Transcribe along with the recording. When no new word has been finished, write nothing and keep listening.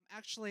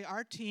Actually,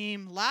 our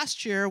team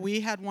last year, we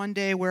had one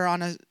day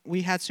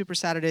we had Super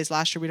Saturdays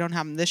last year. We don't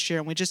have them this year,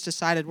 and we just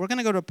decided we're going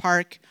to go to a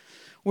park.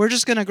 We're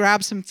just going to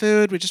grab some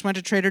food. We just went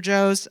to Trader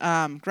Joe's,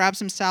 grabbed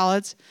some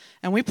salads,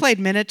 and we played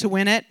Minute to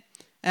Win It.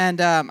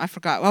 And I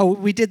forgot. Oh,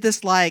 we did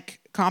this like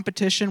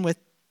competition with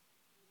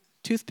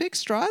toothpicks,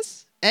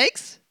 straws,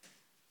 eggs.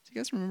 Do you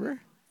guys remember?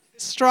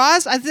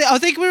 Straws. I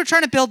think we were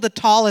trying to build the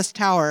tallest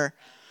tower.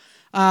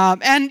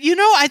 And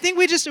I think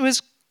it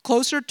was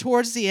closer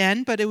towards the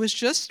end, but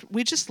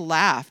we just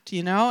laughed,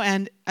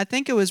 and I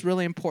think it was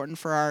really important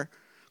for our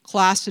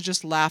class to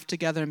just laugh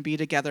together and be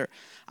together.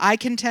 I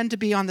can tend to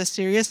be on the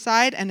serious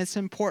side, and it's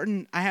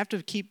important. I have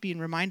to keep being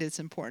reminded it's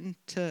important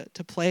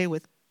to play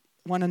with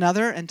one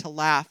another and to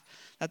laugh.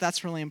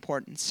 That's really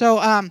important. So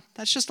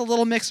that's just a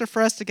little mixer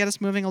for us to get us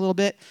moving a little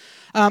bit.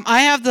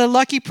 I have the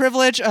lucky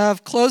privilege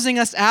of closing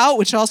us out,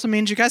 which also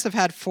means you guys have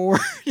had 4,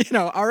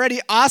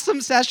 already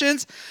awesome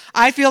sessions.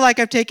 I feel like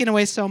I've taken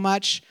away so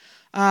much,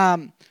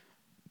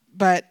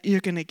 but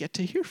you're going to get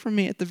to hear from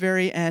me at the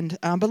very end.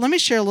 But let me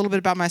share a little bit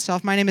about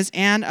myself. My name is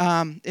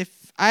Ann.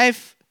 If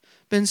I've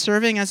been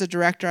serving as a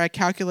director, I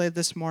calculated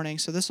this morning,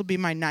 so this will be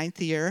my 9th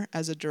year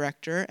as a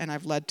director, and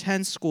I've led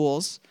 10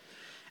 schools.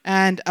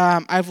 And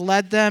I've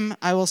led them,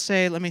 I will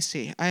say, let me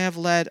see. I have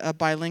led a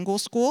bilingual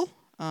school.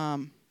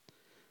 I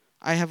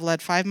have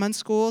led 5-month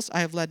schools. I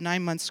have led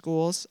 9-month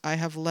schools. I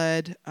have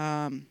led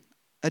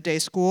a day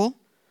school.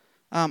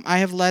 I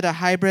have led a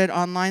hybrid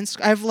online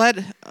school. I've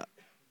led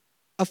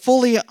a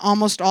fully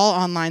almost all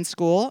online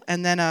school,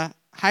 and then a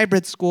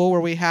hybrid school where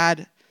we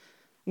had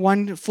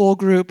one full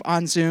group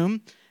on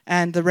Zoom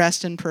and the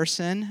rest in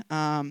person.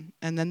 And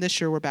then this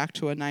year we're back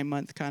to a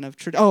 9-month kind of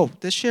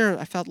this year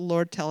I felt the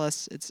Lord tell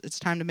us it's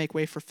time to make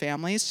way for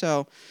families.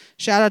 So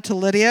shout out to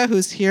Lydia,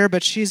 who's here,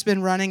 but she's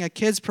been running a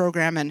kids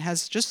program and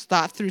has just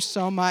thought through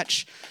so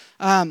much.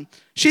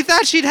 She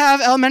thought she'd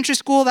have elementary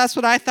school. That's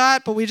what I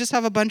thought, but we just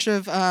have a bunch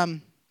of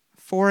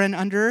 4 and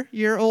under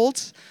year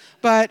olds.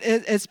 But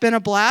it's been a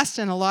blast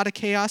and a lot of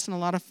chaos and a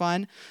lot of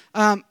fun.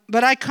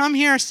 But I come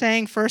here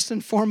saying first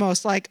and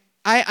foremost,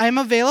 I'm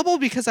available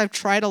because I've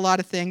tried a lot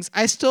of things.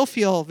 I still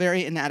feel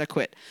very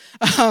inadequate.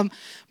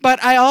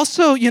 But I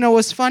also,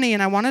 was funny,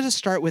 and I wanted to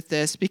start with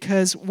this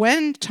because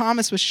when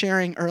Thomas was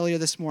sharing earlier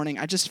this morning,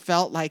 I just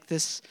felt like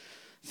this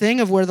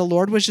thing of where the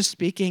Lord was just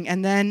speaking.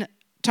 And then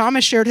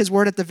Thomas shared his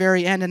word at the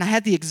very end, and I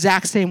had the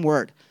exact same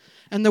word.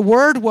 And the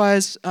word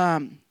was,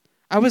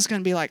 I was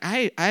going to be like,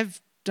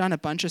 I've done a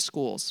bunch of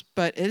schools,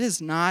 but it is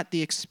not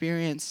the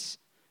experience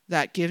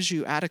that gives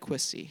you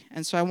adequacy.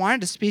 And so I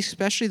wanted to speak,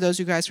 especially those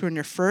of you guys who are in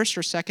your first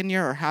or second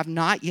year or have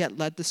not yet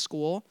led the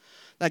school,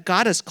 that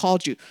God has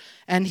called you.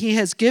 And he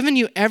has given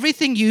you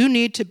everything you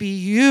need to be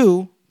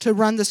you to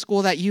run the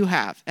school that you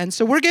have. And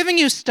so we're giving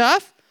you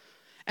stuff,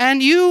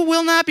 and you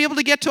will not be able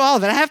to get to all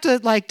of it. I have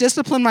to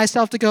discipline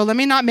myself to go, let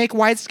me not make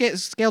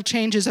wide-scale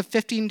changes of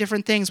 15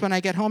 different things when I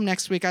get home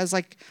next week. I was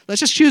like,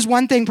 let's just choose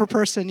one thing per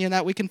person,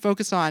 that we can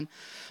focus on.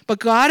 But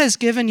God has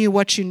given you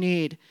what you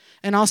need.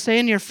 And I'll say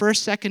in your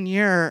first, second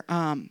year,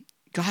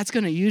 God's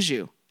going to use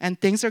you. And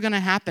things are going to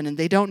happen. And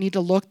they don't need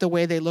to look the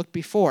way they looked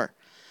before.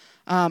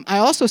 I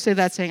also say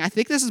that saying, I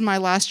think this is my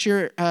last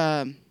year.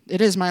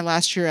 It is my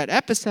last year at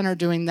Epicenter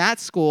doing that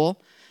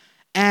school.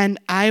 And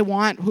I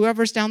want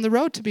whoever's down the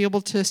road to be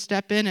able to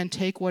step in and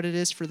take what it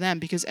is for them.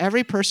 Because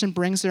every person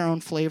brings their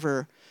own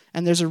flavor.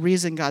 And there's a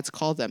reason God's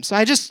called them. So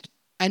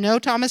I know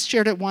Thomas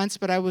shared it once,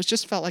 but I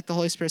just felt like the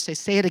Holy Spirit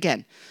say it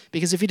again.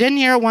 Because if you didn't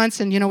hear it once,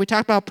 and we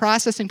talked about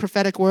processing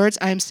prophetic words,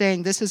 I am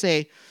saying this is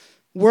a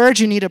word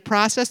you need to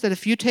process, that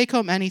if you take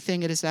home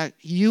anything, it is that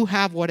you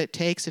have what it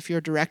takes if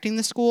you're directing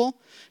the school.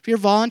 If you're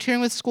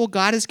volunteering with school,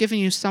 God has given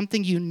you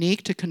something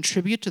unique to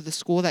contribute to the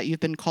school that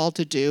you've been called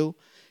to do.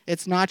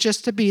 It's not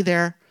just to be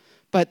there,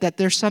 but that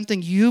there's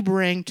something you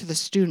bring to the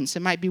students.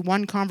 It might be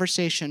one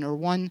conversation or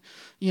one,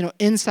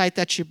 insight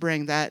that you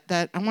bring that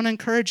I want to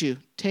encourage you.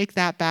 Take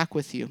that back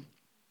with you.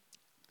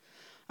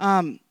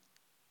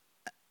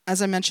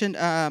 As I mentioned,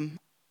 I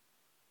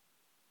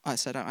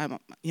said,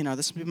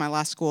 this will be my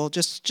last school.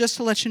 Just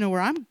to let you know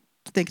where I'm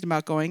thinking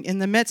about going. In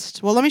the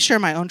midst, let me share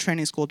my own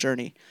training school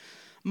journey.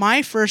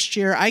 My first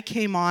year, I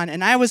came on,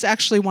 and I was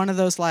actually one of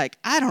those I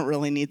don't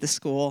really need the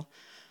school.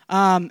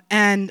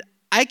 And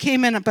I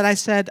came in, but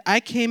I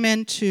came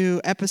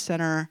into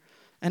Epicenter,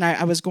 and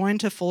I was going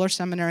to Fuller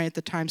Seminary at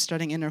the time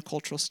studying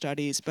intercultural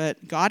studies,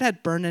 but God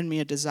had burned in me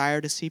a desire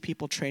to see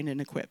people trained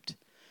and equipped.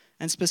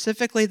 And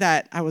specifically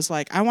that I was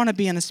like, I want to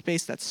be in a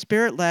space that's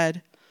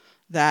spirit-led,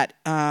 that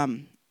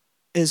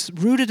is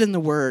rooted in the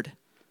Word,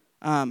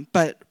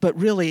 but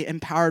really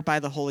empowered by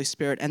the Holy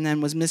Spirit, and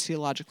then was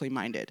missiologically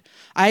minded.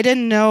 I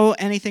didn't know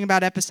anything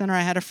about Epicenter.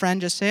 I had a friend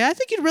just say, I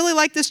think you'd really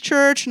like this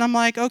church. And I'm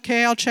like,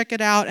 okay, I'll check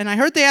it out. And I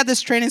heard they had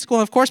this training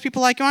school. Of course,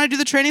 people are like, you want to do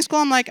the training school?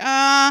 I'm like,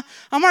 I'm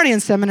already in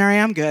seminary.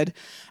 I'm good.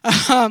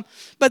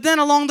 But then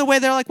along the way,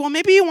 they're like, well,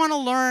 maybe you want to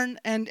learn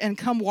and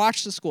come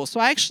watch the school. So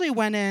I actually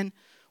went in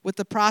with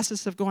the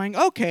process of going,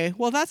 okay,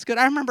 well, that's good.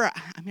 I remember,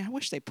 I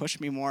wish they pushed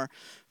me more.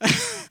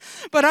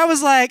 But I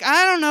was like,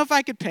 I don't know if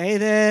I could pay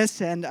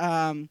this.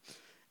 And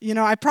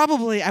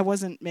I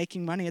wasn't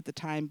making money at the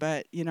time,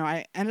 but,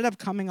 I ended up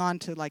coming on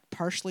to like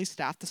partially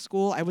staff the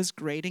school. I was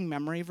grading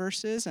memory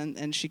verses,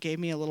 and she gave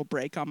me a little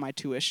break on my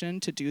tuition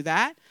to do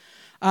that.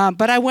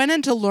 But I went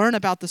in to learn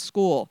about the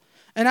school.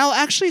 And I'll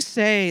actually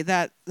say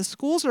that the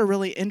schools are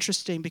really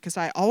interesting because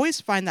I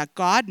always find that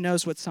God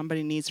knows what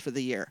somebody needs for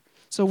the year.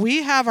 So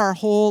we have our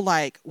whole,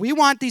 we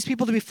want these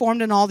people to be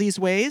formed in all these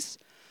ways.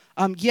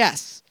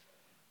 Yes.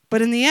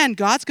 But in the end,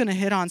 God's going to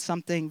hit on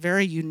something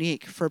very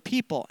unique for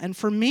people. And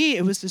for me,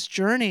 it was this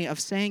journey of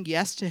saying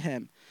yes to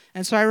him.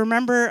 And so I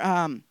remember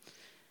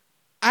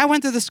I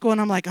went through the school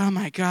and I'm like, oh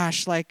my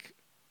gosh, I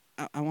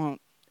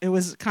won't. It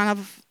was kind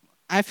of,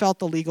 I felt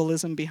the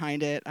legalism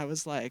behind it. I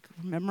was like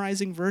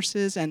memorizing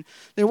verses, and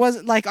there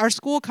was our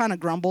school kind of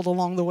grumbled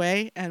along the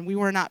way, and we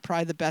were not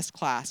probably the best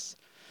class.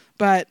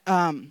 But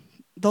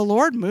the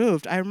Lord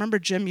moved. I remember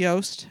Jim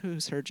Yost,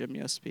 who's heard Jim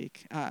Yost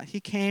speak.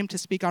 He came to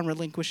speak on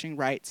relinquishing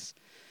rights.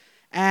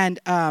 And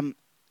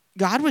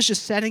God was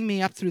just setting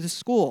me up through the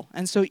school.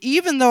 And so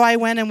even though I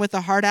went in with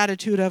a hard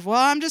attitude of,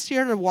 well, I'm just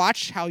here to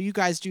watch how you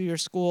guys do your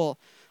school,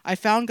 I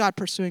found God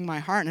pursuing my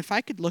heart. And if I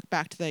could look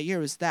back to that year,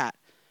 it was that.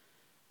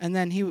 And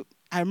then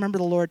I remember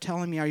the Lord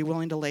telling me, are you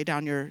willing to lay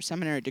down your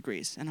seminary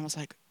degrees? And I was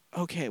like,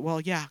 okay,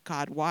 well, yeah,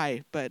 God,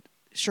 why? But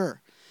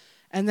sure.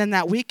 And then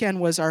that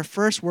weekend was our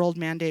first World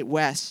Mandate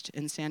West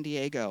in San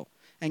Diego.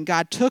 And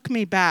God took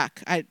me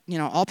back.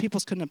 All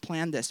peoples couldn't have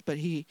planned this, but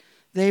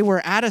they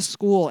were at a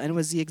school, and it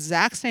was the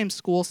exact same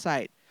school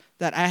site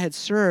that I had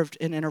served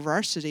in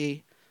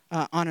InterVarsity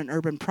on an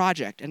urban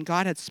project. And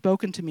God had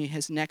spoken to me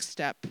his next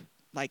step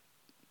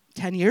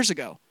 10 years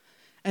ago.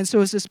 And so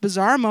it was this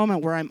bizarre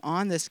moment where I'm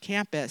on this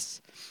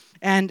campus.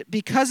 And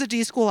because of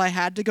D School, I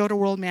had to go to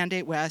World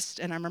Mandate West.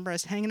 And I remember I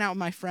was hanging out with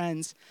my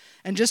friends.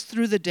 And just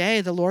through the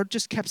day, the Lord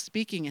just kept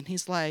speaking. And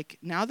he's like,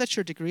 now that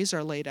your degrees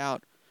are laid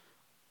out,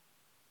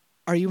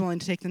 are you willing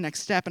to take the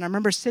next step? And I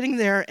remember sitting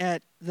there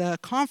at the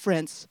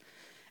conference.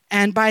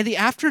 And by the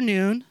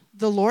afternoon,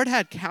 the Lord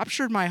had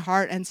captured my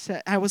heart and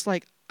said, I was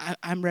like,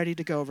 I'm ready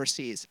to go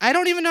overseas. I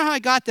don't even know how I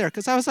got there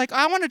because I was like,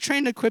 I want to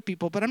train to equip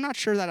people, but I'm not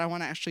sure that I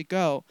want to actually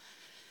go.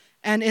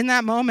 And in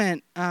that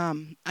moment,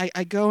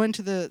 I go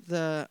into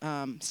the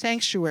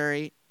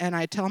sanctuary and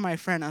I tell my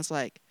friend, I was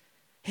like,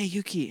 hey,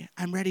 Yuki,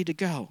 I'm ready to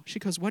go. She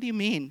goes, what do you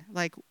mean?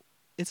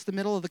 It's the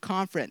middle of the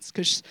conference,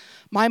 because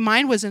my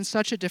mind was in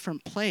such a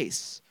different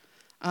place.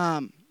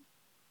 And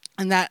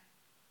that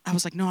I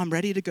was like, no, I'm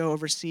ready to go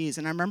overseas.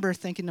 And I remember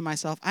thinking to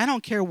myself, I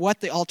don't care what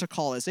the altar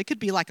call is. It could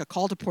be like a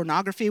call to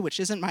pornography, which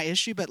isn't my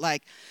issue, but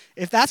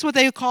if that's what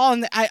they call,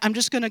 and I'm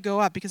just going to go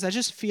up because I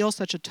just feel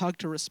such a tug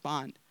to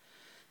respond.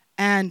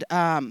 And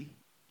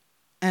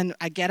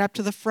I get up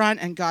to the front,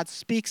 and God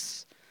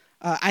speaks.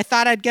 I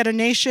thought I'd get a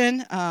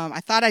nation. I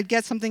thought I'd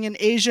get something in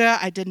Asia.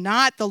 I did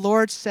not. The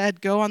Lord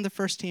said, go on the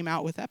first team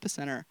out with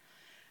Epicenter.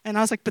 And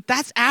I was like, but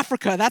that's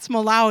Africa. That's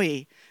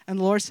Malawi. And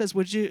the Lord says,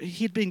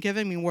 he'd been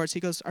giving me words.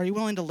 He goes, are you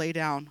willing to lay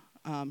down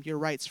your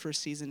rights for a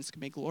season? It's going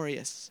to be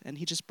glorious. And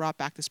he just brought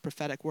back this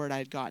prophetic word I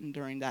had gotten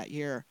during that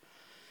year.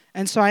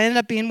 And so I ended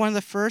up being one of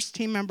the first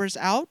team members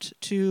out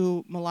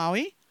to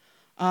Malawi.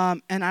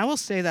 And I will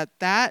say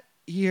that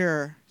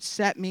year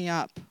set me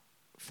up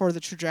for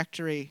the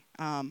trajectory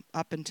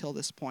up until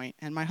this point.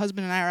 And my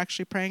husband and I are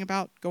actually praying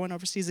about going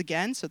overseas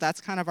again. So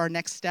that's kind of our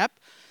next step,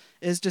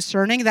 is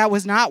discerning. That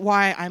was not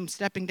why I'm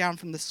stepping down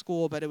from the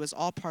school, but it was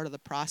all part of the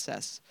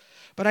process.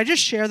 But I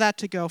just share that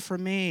to go, for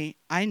me,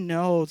 I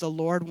know the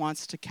Lord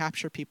wants to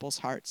capture people's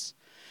hearts.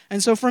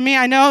 And so for me,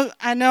 I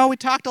know we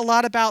talked a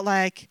lot about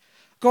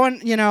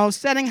going,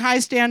 setting high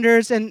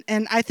standards, and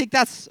I think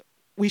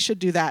we should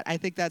do that. I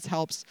think that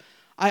helps.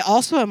 I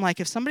also am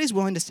if somebody's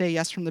willing to say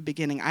yes from the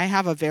beginning, I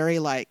have a very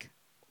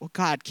well,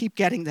 God, keep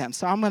getting them.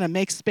 So I'm going to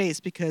make space,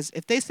 because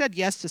if they said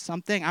yes to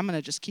something, I'm going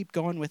to just keep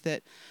going with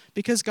it.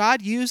 Because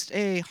God used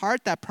a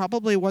heart that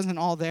probably wasn't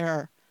all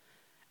there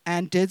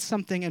and did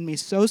something in me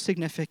so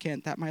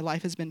significant that my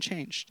life has been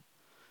changed.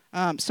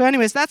 So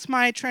anyways, that's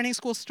my training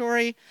school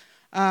story.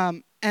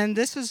 And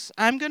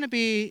I'm going to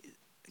be,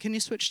 can you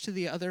switch to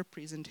the other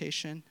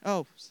presentation?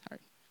 Oh, sorry.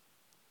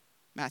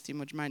 Matthew,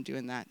 would you mind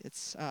doing that?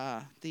 It's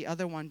the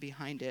other one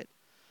behind it.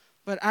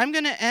 But I'm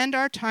going to end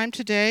our time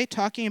today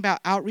talking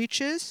about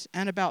outreaches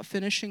and about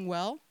finishing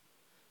well.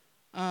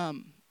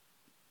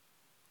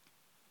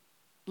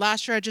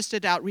 Last year I just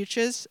did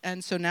outreaches,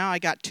 and so now I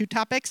got 2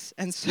 topics,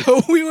 and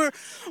so we're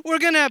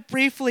going to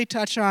briefly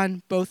touch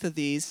on both of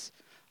these.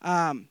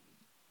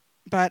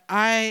 But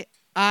I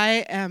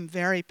am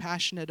very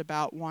passionate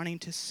about wanting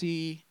to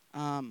see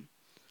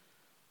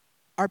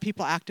our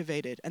people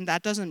activated. And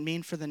that doesn't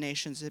mean for the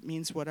nations. It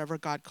means whatever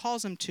God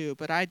calls them to.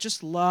 But I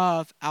just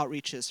love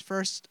outreaches.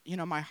 First,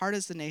 my heart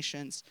is the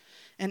nations.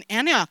 And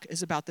Antioch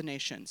is about the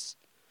nations.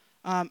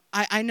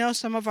 I know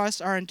some of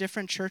us are in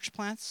different church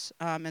plants.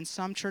 And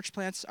some church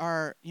plants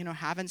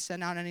haven't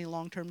sent out any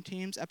long-term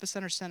teams.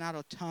 Epicenter sent out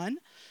a ton.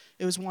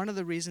 It was one of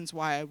the reasons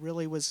why I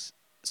really was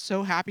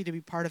so happy to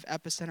be part of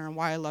Epicenter and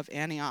why I love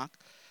Antioch.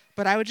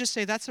 But I would just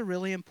say that's a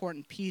really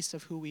important piece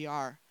of who we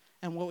are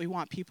and what we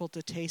want people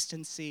to taste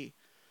and see.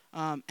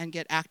 And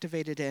get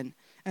activated in.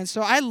 And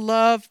so I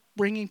love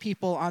bringing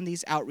people on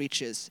these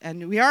outreaches.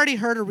 And we already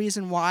heard a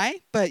reason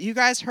why, but you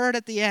guys heard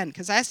at the end.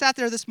 Because I sat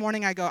there this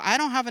morning, I go, I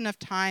don't have enough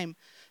time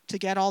to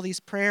get all these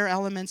prayer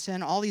elements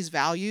in, all these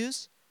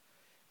values.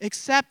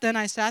 Except then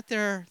I sat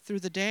there through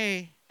the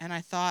day and I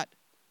thought,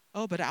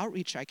 oh, but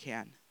outreach I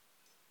can.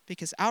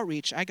 Because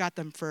outreach, I got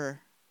them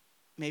for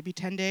maybe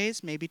 10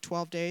 days, maybe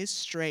 12 days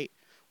straight,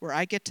 where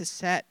I get to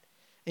set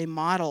a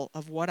model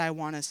of what I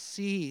want to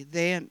see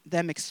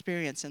them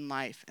experience in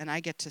life. And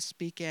I get to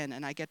speak in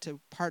and I get to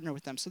partner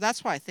with them. So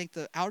that's why I think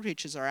the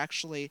outreaches are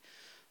actually,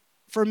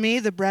 for me,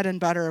 the bread and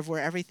butter of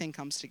where everything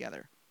comes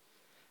together.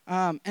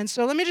 And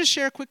so let me just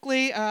share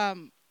quickly.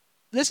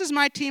 This is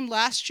my team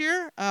last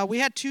year. We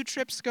had 2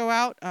 trips go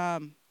out.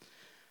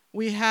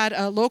 We had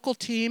a local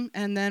team,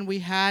 and then we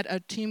had a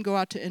team go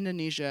out to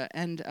Indonesia.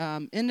 And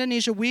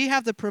Indonesia, we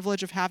have the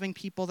privilege of having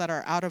people that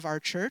are out of our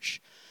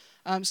church.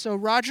 So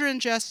Roger and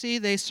Jesse,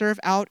 they serve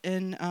out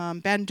in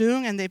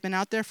Bandung, and they've been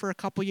out there for a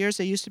couple years.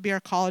 They used to be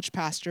our college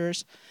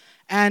pastors.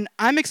 And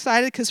I'm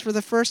excited because for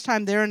the first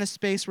time, they're in a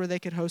space where they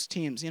could host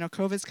teams. You know,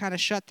 COVID's kind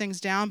of shut things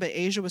down, but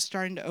Asia was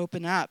starting to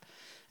open up.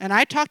 And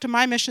I talked to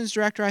my missions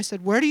director. I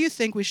said, where do you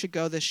think we should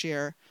go this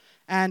year?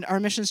 And our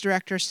missions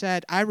director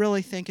said, I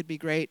really think it'd be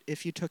great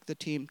if you took the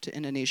team to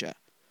Indonesia.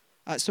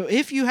 So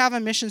if you have a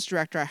missions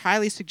director, I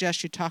highly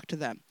suggest you talk to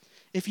them.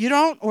 If you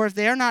don't, or if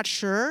they're not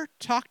sure,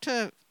 talk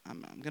to,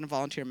 I'm going to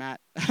volunteer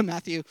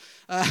Matthew.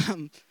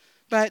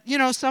 But, you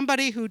know,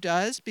 somebody who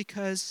does,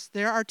 because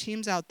there are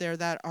teams out there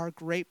that are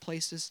great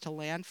places to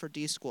land for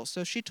D school.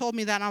 So she told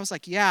me that, and I was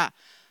like, yeah,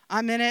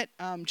 I'm in it.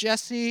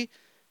 Jesse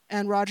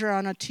and Roger are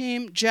on a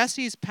team.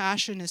 Jesse's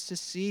passion is to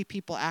see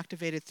people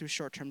activated through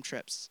short-term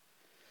trips.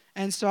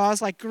 And so I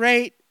was like,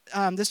 great.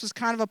 This was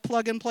kind of a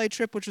plug-and-play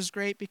trip, which was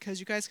great because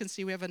you guys can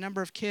see we have a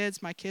number of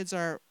kids. My kids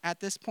are,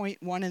 at this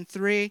point, 1 and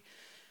 3.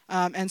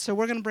 And so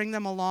we're going to bring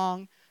them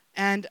along.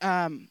 And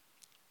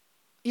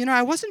you know,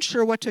 I wasn't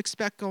sure what to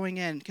expect going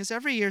in because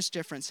every year's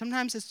different.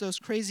 Sometimes it's those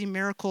crazy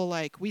miracle,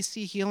 like we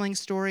see healing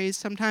stories.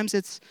 Sometimes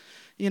it's,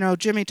 you know,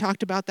 Jimmy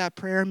talked about that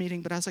prayer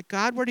meeting, but I was like,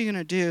 God, what are you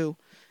going to do?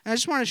 And I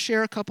just want to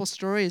share a couple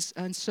stories.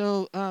 And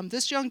so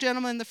this young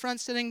gentleman in the front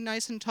sitting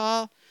nice and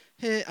tall,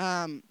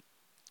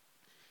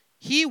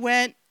 he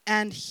went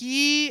and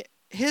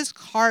his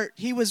heart,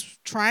 he was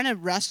trying to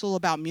wrestle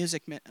about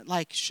music,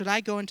 like, should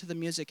I go into the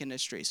music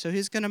industry? So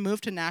he's going to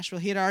move to Nashville.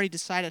 He had already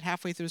decided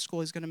halfway through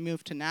school he's going to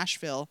move to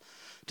Nashville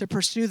to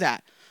pursue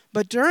that.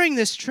 But during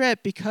this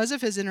trip, because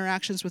of his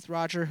interactions with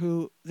Roger,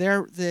 who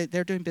they're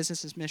doing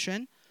business as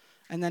mission,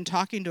 and then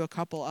talking to a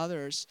couple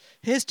others,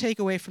 his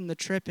takeaway from the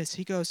trip is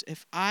he goes,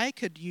 if I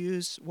could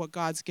use what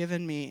God's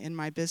given me in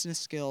my business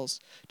skills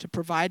to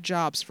provide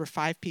jobs for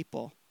 5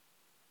 people,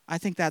 I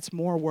think that's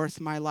more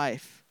worth my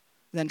life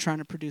than trying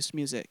to produce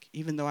music,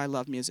 even though I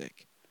love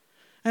music.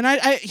 And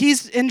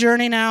he's in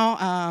Journey now.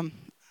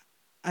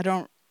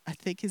 I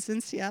think he's in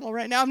Seattle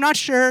right now. I'm not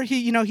sure.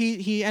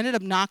 He ended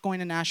up not going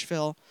to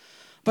Nashville.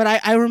 But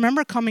I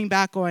remember coming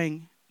back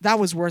going, that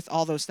was worth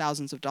all those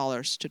thousands of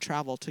dollars to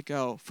travel, to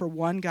go, for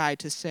one guy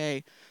to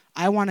say,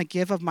 I want to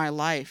give of my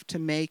life to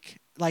make,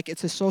 like,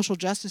 it's a social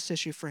justice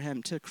issue for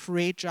him, to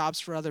create jobs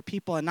for other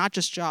people, and not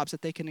just jobs,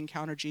 that they can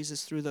encounter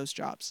Jesus through those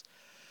jobs.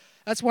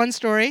 That's one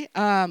story.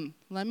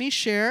 Let me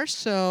share.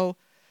 So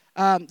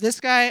this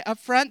guy up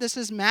front, this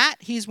is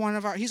Matt. He's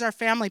our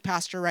family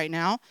pastor right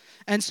now.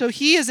 And so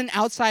he is an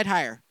outside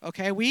hire,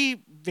 okay?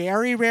 We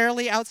very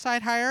rarely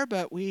outside hire,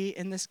 but we,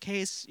 in this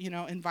case,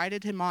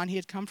 invited him on. He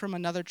had come from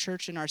another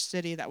church in our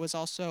city that was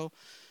also,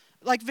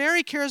 like,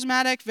 very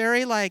charismatic,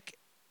 very, like,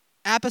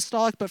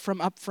 apostolic, but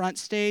from up front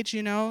stage,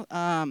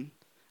 I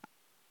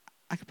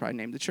could probably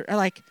name the church,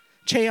 like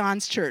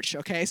Choe's church,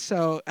 okay?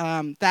 So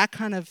that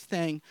kind of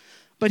thing.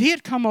 But he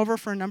had come over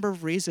for a number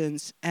of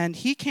reasons, and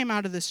he came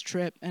out of this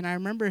trip, and I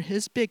remember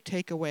his big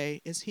takeaway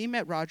is he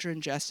met Roger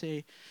and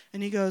Jesse,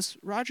 and he goes,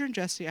 Roger and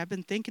Jesse, I've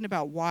been thinking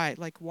about why.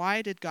 Like,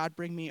 why did God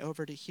bring me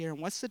over to here, and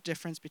what's the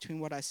difference between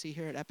what I see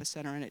here at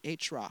Epicenter and at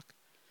H-Rock?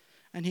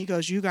 And he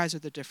goes, you guys are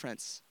the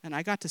difference. And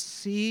I got to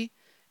see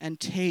and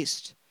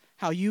taste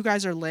how you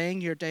guys are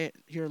laying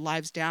your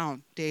lives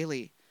down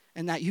daily,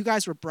 and that you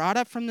guys were brought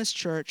up from this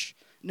church.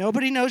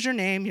 Nobody knows your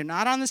name. You're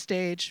not on the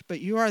stage,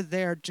 but you are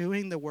there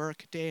doing the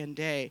work day and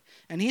day.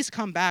 And he's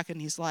come back and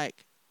he's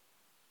like,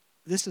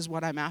 this is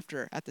what I'm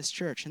after at this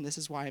church, and this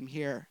is why I'm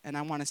here, and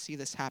I want to see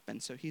this happen.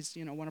 So he's,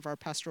 one of our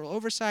pastoral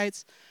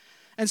oversights.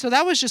 And so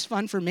that was just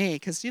fun for me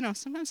because,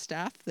 sometimes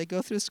staff, they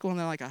go through the school and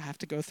they're like, I have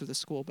to go through the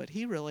school. But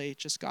he really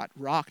just got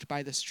rocked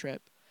by this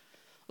trip.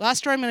 Last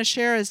story I'm going to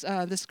share is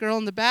this girl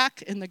in the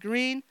back in the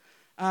green.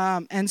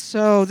 And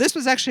so this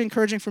was actually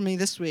encouraging for me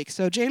this week.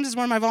 So James is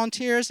one of my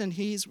volunteers, and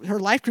he's her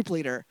life group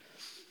leader.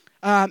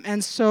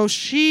 And so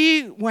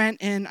she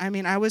went in,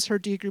 I was her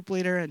D group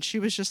leader, and she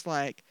was just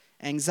like,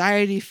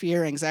 anxiety,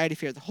 fear,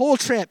 the whole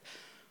trip.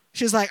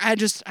 She's like, I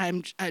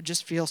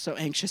just feel so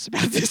anxious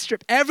about this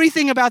trip.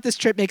 Everything about this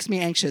trip makes me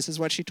anxious, is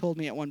what she told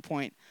me at one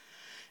point.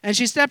 And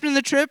she stepped in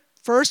the trip,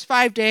 first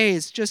 5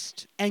 days,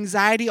 just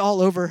anxiety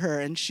all over her.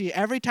 And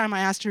every time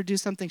I asked her to do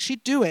something,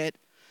 she'd do it,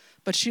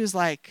 but she was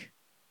like,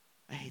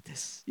 I hate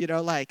this.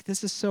 Like,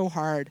 this is so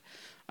hard.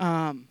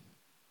 I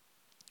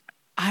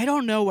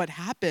don't know what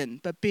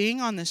happened, but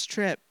being on this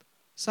trip,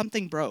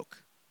 something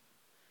broke.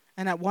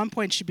 And at one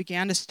point, she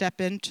began to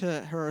step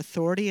into her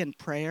authority in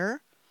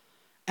prayer.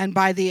 And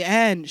by the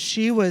end,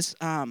 she was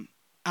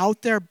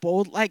out there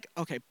bold, like,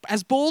 okay,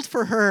 as bold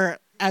for her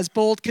as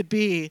bold could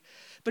be,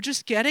 but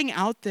just getting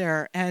out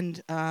there.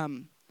 And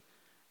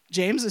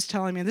James is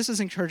telling me, and this is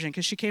encouraging,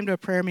 because she came to a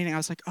prayer meeting. I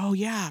was like, oh,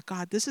 yeah,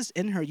 God, this is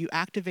in her. You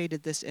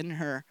activated this in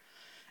her.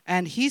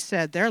 And he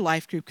said their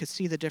life group could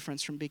see the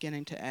difference from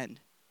beginning to end.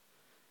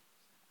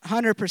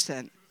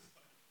 100%.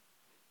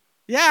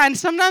 Yeah, and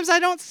sometimes I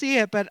don't see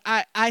it, but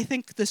I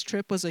think this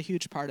trip was a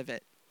huge part of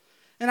it.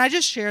 And I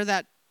just share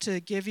that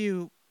to give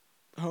you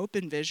hope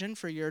and vision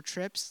for your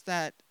trips,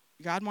 that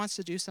God wants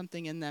to do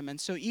something in them. And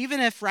so even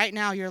if right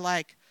now you're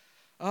like,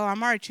 oh,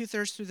 I'm already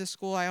 2/3 through the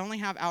school, I only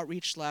have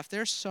outreach left,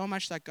 there's so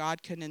much that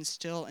God can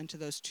instill into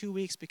those 2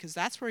 weeks, because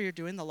that's where you're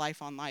doing the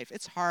life on life.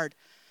 It's hard.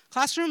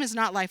 Classroom is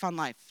not life on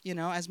life,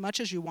 as much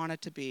as you want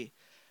it to be.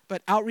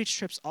 But outreach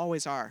trips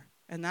always are.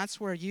 And that's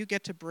where you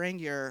get to bring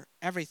your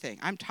everything.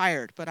 I'm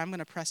tired, but I'm going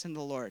to press into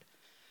the Lord.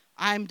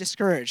 I'm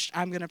discouraged.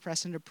 I'm going to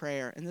press into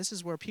prayer. And this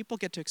is where people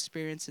get to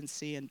experience and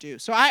see and do.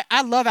 So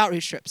I love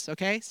outreach trips,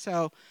 okay?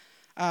 So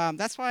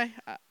that's why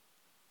I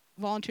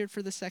volunteered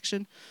for this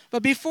section.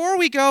 But before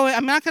we go,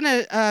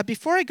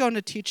 before I go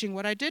into teaching,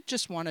 what I did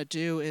just want to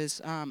do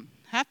is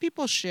have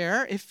people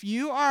share. If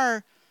you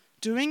are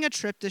doing a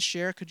trip this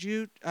year, could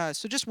you,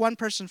 so just one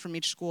person from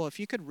each school, if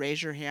you could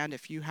raise your hand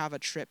if you have a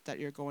trip that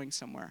you're going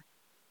somewhere.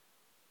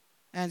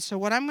 And so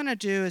what I'm going to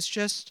do is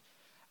just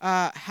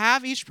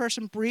have each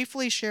person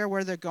briefly share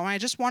where they're going. I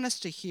just want us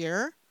to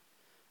hear,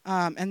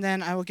 and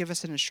then I will give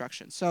us an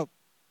instruction. So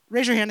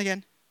raise your hand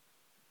again.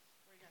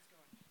 Where are you guys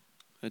going?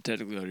 I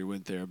technically already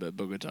went there, but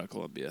Bogota,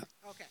 Colombia.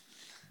 Okay.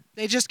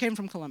 They just came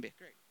from Colombia.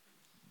 Great.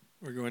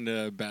 We're going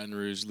to Baton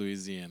Rouge,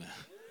 Louisiana.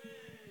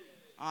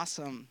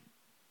 Awesome.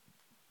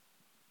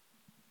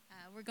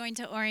 We're going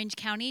to Orange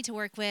County to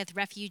work with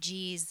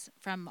refugees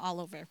from all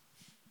over.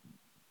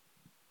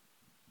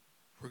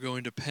 We're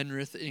going to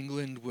Penrith,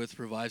 England with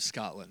Revive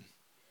Scotland.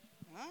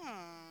 Oh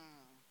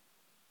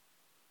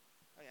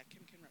yeah,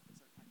 Kim can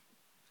represent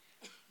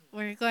actually.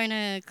 We're going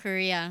to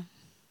Korea.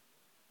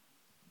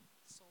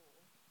 Seoul.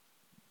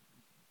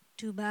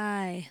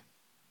 Dubai.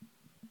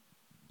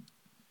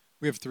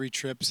 We have 3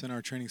 trips in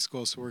our training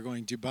school, so we're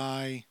going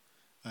Dubai,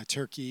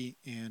 Turkey,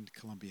 and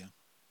Colombia.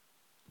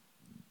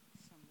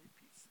 Some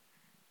repeats.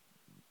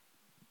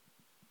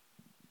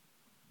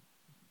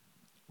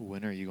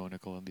 When are you going to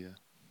Colombia?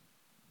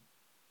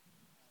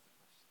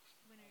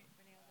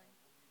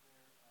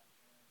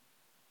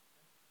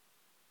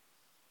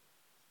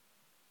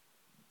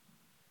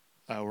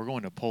 We're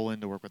going to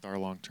Poland to work with our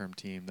long-term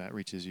team that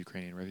reaches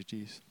Ukrainian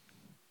refugees.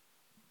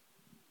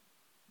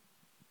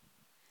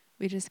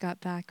 We just got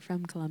back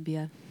from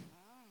Colombia.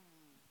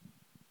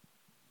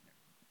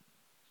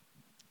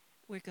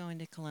 We're going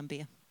to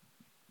Colombia.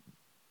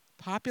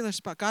 Popular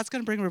spot. God's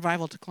going to bring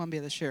revival to Colombia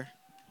this year.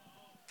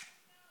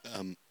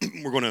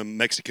 We're going to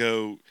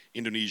Mexico,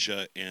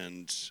 Indonesia,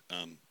 and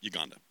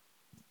Uganda.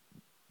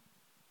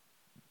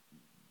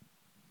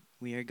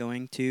 We are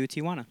going to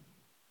Tijuana.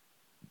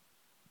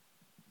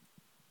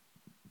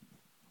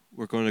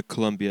 We're going to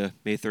Colombia,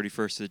 May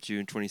 31st to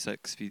June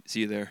 26th.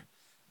 See you there.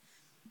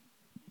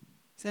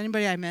 Is there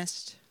anybody I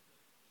missed?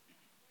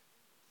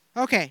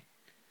 Okay.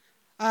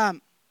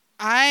 I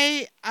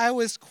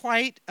was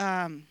quite,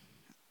 I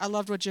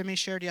loved what Jimmy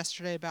shared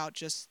yesterday about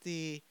just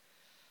the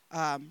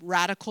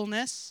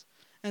radicalness.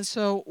 And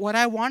so what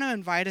I want to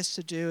invite us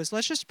to do is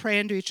let's just pray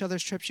into each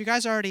other's trips. You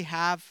guys already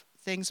have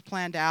things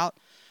planned out.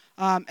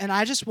 And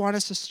I just want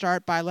us to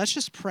start by, let's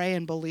just pray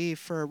and believe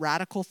for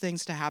radical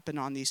things to happen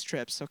on these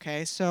trips,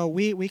 okay? So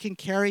we can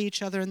carry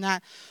each other in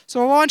that. So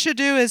what I want you to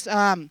do is,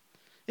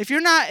 if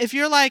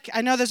you're like,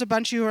 I know there's a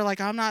bunch of you who are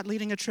like, I'm not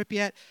leading a trip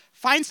yet.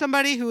 Find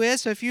somebody who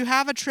is. So if you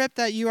have a trip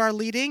that you are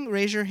leading,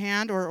 raise your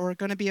hand or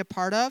going to be a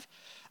part of.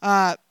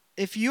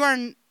 If you are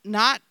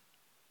not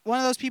one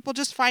of those people,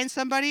 just find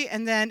somebody.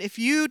 And then if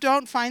you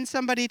don't find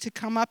somebody to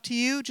come up to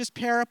you, just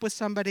pair up with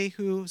somebody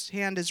whose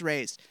hand is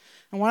raised.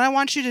 And what I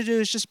want you to do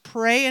is just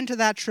pray into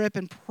that trip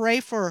and pray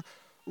for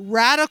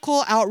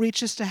radical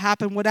outreaches to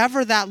happen,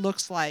 whatever that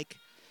looks like.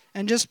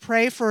 And just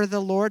pray for the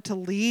Lord to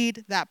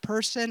lead that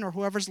person or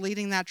whoever's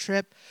leading that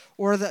trip,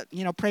 or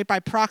pray by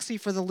proxy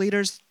for the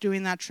leaders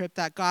doing that trip,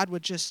 that God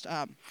would just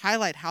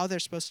highlight how they're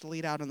supposed to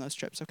lead out on those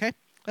trips, okay?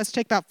 Let's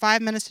take about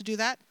 5 minutes to do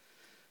that.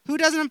 Who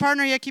doesn't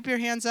partner yet? Keep your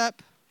hands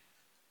up.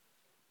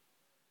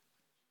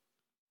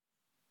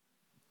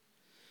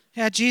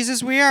 Yeah,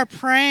 Jesus, we are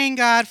praying,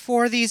 God,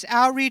 for these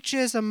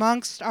outreaches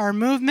amongst our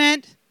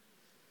movement.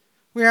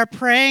 We are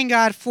praying,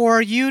 God,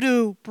 for you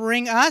to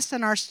bring us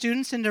and our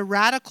students into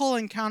radical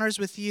encounters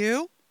with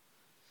you.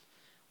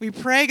 We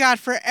pray, God,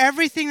 for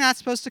everything that's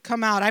supposed to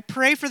come out. I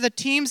pray for the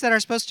teams that are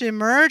supposed to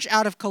emerge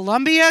out of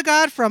Colombia,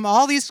 God, from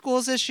all these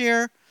schools this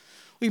year.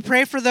 We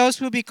pray for those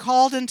who will be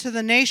called into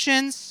the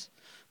nations.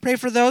 Pray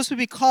for those who will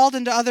be called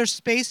into other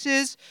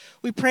spaces.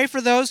 We pray for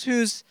those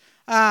whose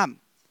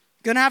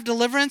Going to have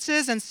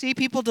deliverances and see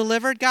people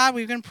delivered, God.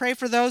 We're going to pray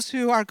for those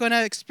who are going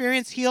to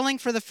experience healing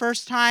for the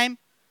first time.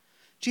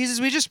 Jesus,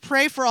 we just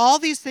pray for all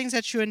these things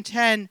that you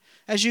intend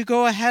as you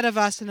go ahead of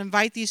us and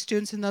invite these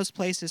students in those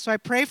places. So I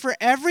pray for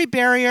every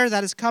barrier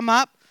that has come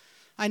up.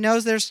 I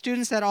know there's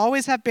students that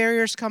always have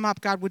barriers come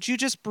up. God, would you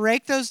just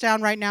break those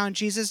down right now in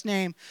Jesus'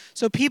 name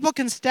so people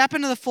can step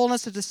into the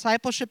fullness of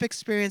discipleship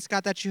experience,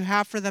 God, that you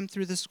have for them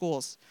through the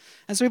schools.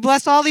 And so we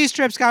bless all these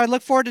trips, God. We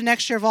look forward to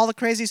next year of all the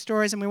crazy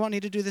stories, and we won't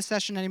need to do this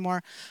session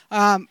anymore.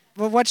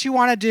 But what you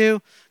want to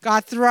do,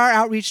 God, through our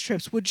outreach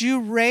trips, would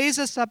you raise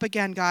us up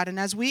again, God? And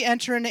as we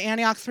enter into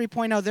Antioch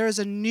 3.0, there is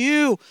a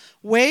new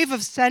wave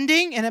of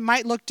sending, and it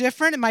might look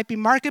different. It might be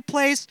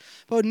marketplace,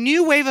 but a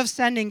new wave of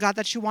sending, God,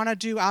 that you want to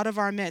do out of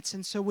our midst.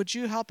 And so would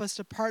you help us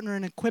to partner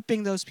in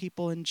equipping those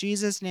people in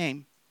Jesus'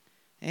 name?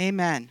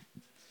 Amen.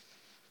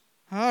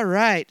 All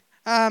right.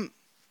 I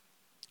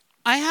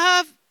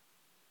have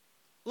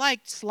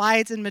like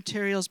slides and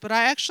materials, but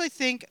I actually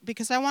think,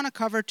 because I want to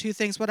cover two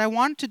things, what I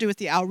want to do with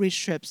the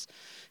outreach trips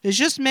is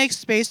just make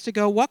space to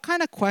go, what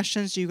kind of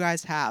questions do you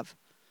guys have?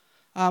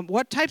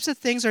 What types of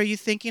things are you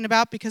thinking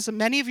about? Because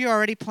many of you are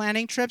already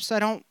planning trips, so I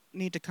don't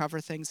need to cover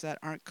things that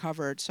aren't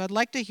covered. So I'd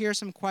like to hear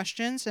some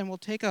questions, and we'll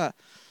take a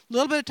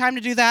little bit of time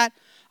to do that.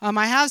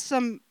 I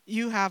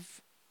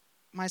have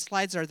my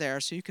slides are there,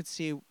 so you could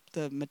see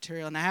the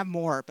material, and I have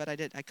more, but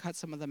I cut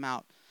some of them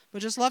out.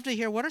 But just love to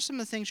hear, what are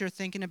some of the things you're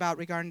thinking about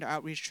regarding to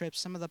outreach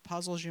trips, some of the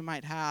puzzles you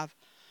might have.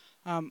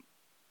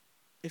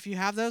 If you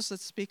have those,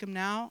 let's speak them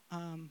now,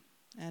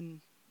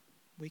 and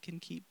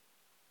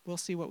we'll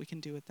see what we can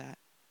do with that.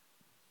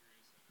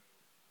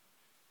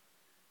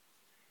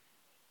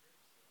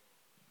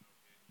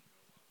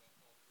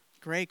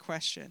 Great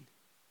question.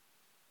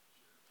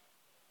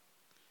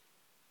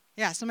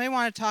 Yeah, somebody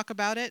want to talk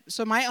about it?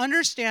 So my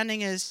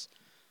understanding is,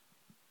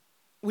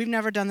 we've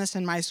never done this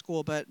in my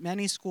school, but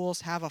many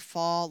schools have a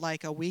fall,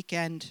 like a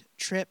weekend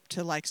trip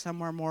to like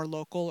somewhere more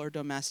local or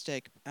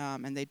domestic,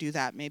 and they do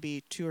that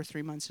maybe 2 or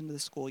 3 months into the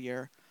school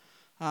year.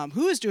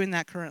 Who is doing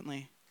that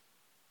currently?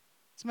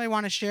 Somebody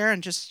want to share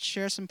and just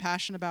share some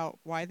passion about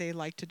why they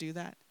like to do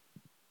that?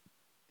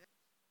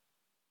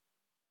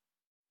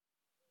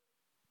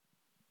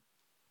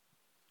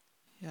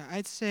 Yeah,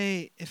 I'd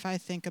say if I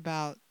think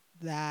about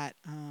that,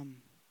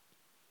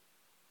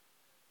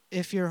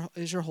 is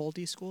your whole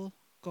D school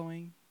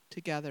going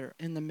together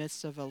in the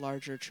midst of a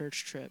larger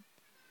church trip?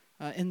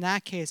 In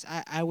that case,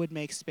 I would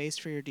make space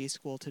for your D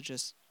school to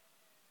just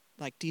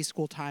like D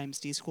school times,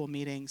 D school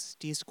meetings,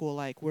 D school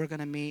like we're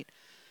gonna meet,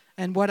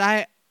 and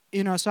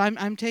so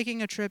I'm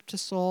taking a trip to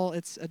Seoul.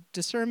 It's a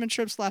discernment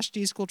trip /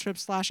 D school trip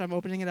 / I'm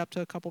opening it up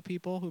to a couple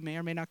people who may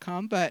or may not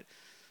come, but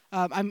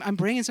I'm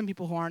bringing some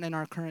people who aren't in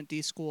our current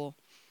D school.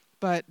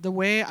 But the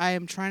way I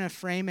am trying to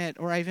frame it,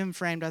 or I've even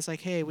framed as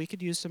like, hey, we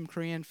could use some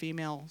Korean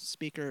female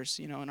speakers,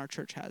 and our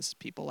church has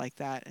people like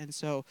that. And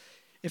so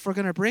if we're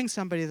going to bring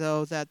somebody,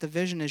 though, that the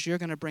vision is you're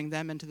going to bring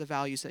them into the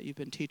values that you've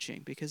been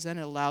teaching, because then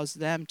it allows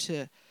them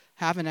to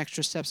have an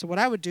extra step. So what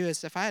I would do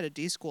is, if I had a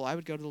D school, I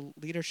would go to the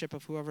leadership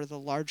of whoever the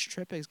large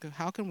trip is.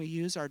 How can we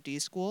use our D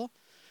school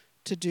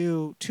to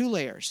do 2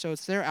 layers? So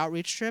it's their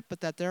outreach trip,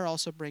 but that they're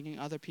also bringing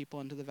other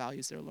people into the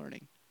values they're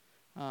learning.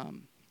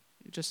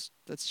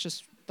 That's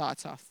just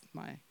thoughts off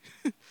my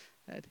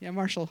head. Yeah,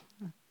 Marshall.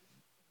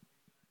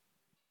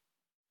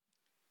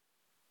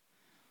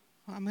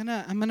 Well, I'm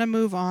gonna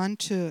move on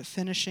to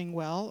finishing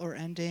well or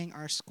ending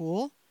our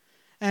school,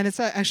 and it's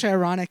actually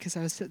ironic because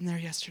I was sitting there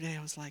yesterday.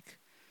 I was like,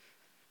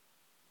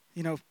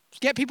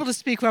 get people to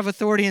speak who have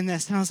authority in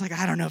this, and I was like,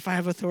 I don't know if I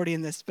have authority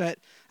in this, but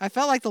I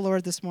felt like the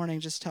Lord this morning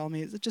just tell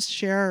me, just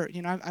share.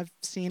 I've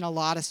seen a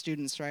lot of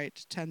students, right,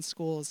 10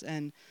 schools,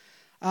 and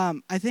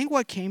I think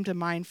what came to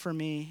mind for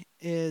me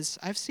is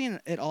I've seen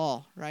it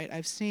all, right?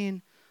 I've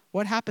seen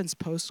what happens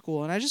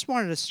post-school, and I just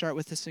wanted to start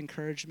with this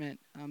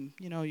encouragement.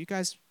 You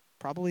guys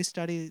probably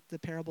study the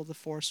parable of the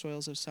 4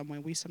 soils of some way.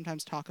 We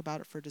sometimes talk about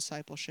it for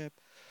discipleship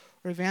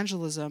or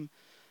evangelism.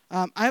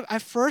 I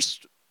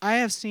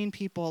have seen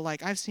people,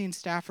 like I've seen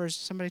staffers,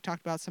 somebody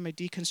talked about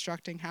somebody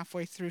deconstructing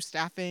halfway through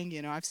staffing.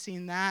 I've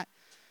seen that.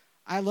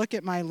 I look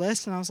at my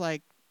list, and I was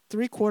like,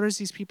 3/4 of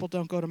these people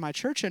don't go to my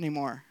church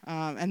anymore.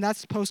 And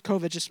that's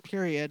post-COVID, just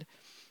period.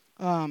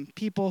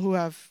 People who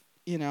have,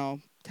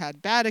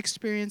 had bad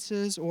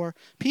experiences, or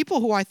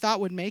people who I thought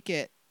would make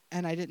it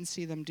and I didn't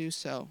see them do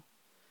so.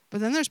 But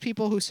then there's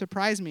people who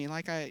surprise me,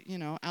 like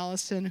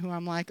Allison, who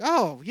I'm like,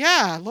 oh,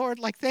 yeah, Lord,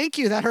 like, thank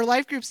you that her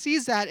life group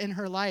sees that in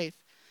her life.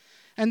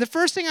 And the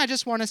first thing I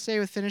just want to say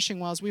with finishing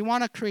well is we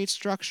want to create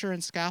structure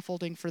and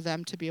scaffolding for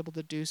them to be able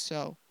to do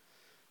so.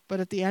 But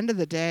at the end of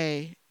the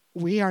day,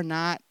 we are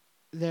not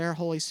their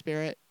Holy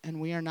Spirit, and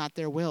we are not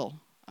their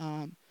will.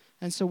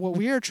 And so what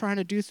we are trying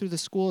to do through the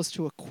school is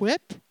to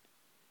equip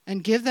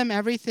and give them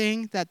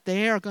everything that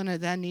they are going to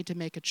then need to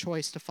make a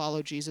choice to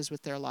follow Jesus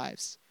with their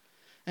lives.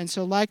 And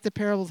so like the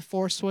parable of the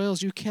 4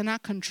 soils, you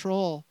cannot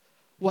control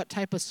what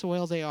type of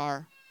soil they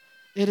are.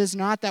 It is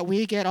not that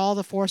we get all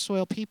the 4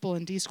 soil people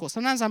in D school.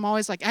 Sometimes I'm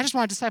always like, I just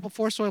want to disciple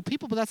 4 soil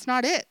people, but that's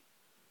not it.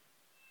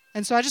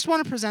 And so I just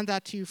want to present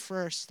that to you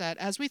first, that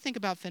as we think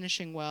about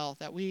finishing well,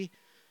 that we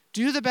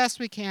do the best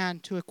we can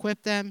to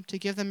equip them, to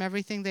give them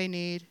everything they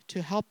need,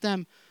 to help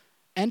them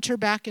enter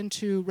back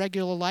into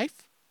regular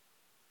life,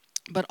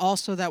 but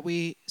also that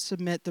we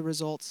submit the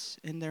results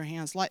in their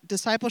hands.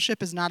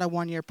 Discipleship is not a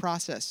one-year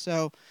process.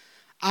 So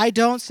I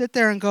don't sit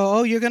there and go,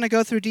 oh, you're going to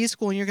go through D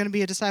school and you're going to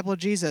be a disciple of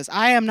Jesus.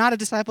 I am not a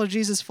disciple of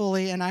Jesus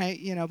fully, and I,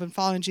 been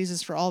following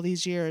Jesus for all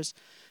these years.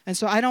 And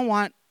so I don't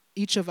want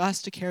each of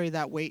us to carry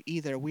that weight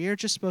either. We are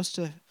just supposed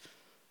to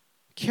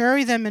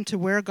carry them into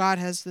where God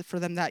has for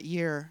them that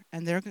year,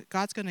 and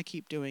God's going to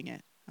keep doing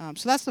it.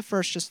 So that's the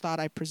first just thought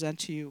I present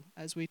to you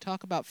as we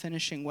talk about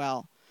finishing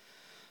well.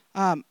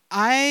 In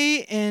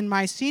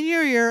my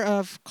senior year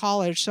of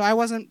college, so I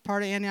wasn't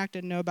part of Antioch,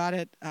 didn't know about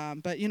it,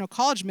 but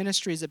college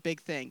ministry is a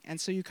big thing. And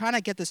so you kind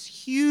of get this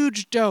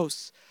huge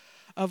dose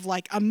of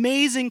like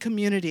amazing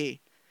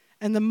community.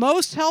 And the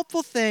most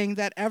helpful thing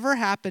that ever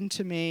happened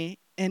to me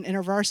in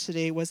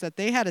InterVarsity was that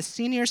they had a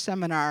senior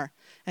seminar,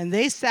 and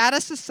they sat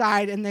us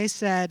aside and they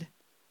said,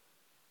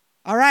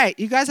 all right,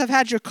 you guys have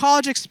had your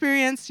college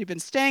experience. You've been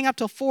staying up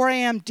till 4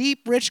 a.m.,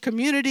 deep, rich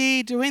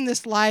community, doing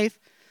this life.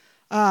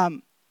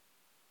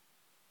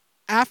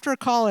 After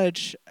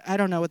college, I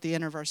don't know what the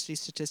InterVarsity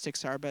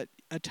statistics are, but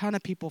a ton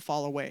of people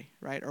fall away,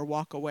 right, or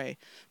walk away.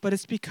 But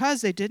it's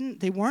because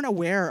they weren't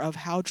aware of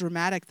how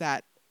dramatic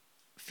that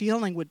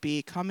feeling would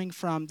be coming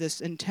from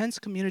this intense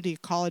community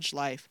college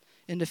life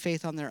into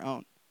faith on their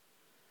own.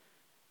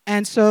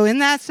 And so in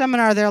that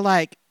seminar, they're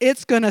like,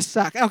 it's going to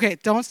suck. Okay,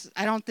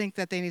 I don't think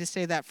that they need to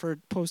say that for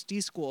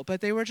post-D school,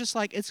 but they were just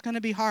like, it's going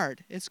to be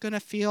hard. It's going to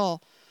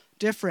feel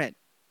different.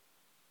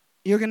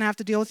 You're going to have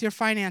to deal with your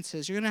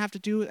finances. You're going to have to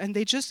do, and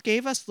they just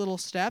gave us little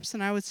steps,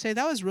 and I would say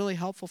that was really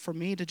helpful for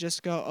me to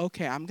just go,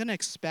 okay, I'm going to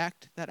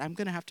expect that I'm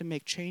going to have to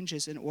make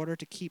changes in order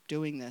to keep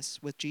doing this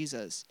with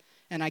Jesus.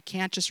 And I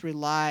can't just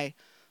rely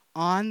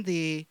on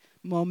the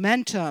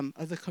momentum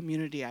of the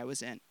community I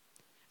was in.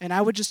 And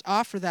I would just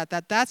offer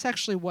that's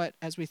actually what,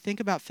 as we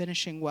think about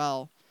finishing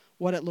well,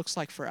 what it looks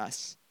like for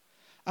us.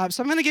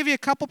 So I'm going to give you a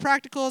couple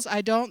practicals.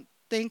 I don't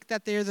think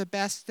that they're the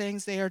best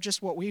things. They are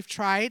just what we've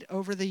tried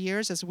over the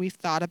years as we've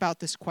thought about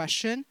this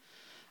question.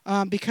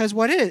 Because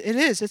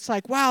it's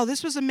like, wow,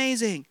 this was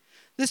amazing.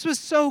 This was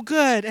so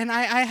good. And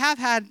I have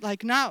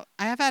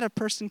had a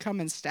person come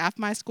and staff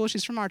my school.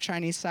 She's from our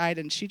Chinese side,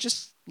 and she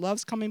just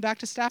loves coming back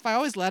to staff. I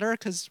always let her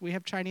because we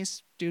have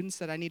Chinese students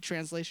that I need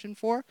translation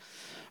for.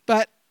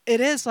 But it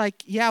is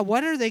like, yeah,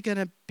 what are they going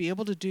to be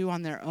able to do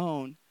on their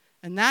own?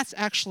 And that's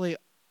actually,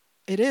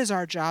 it is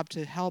our job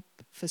to help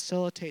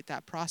facilitate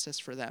that process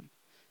for them.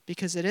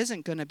 Because it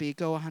isn't going to be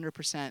go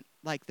 100%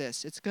 like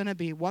this. It's going to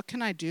be, what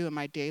can I do in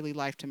my daily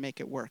life to make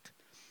it work?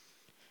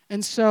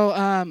 And so,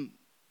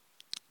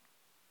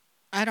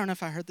 I don't know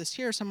if I heard this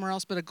here or somewhere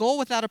else, but a goal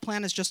without a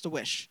plan is just a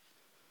wish.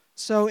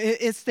 So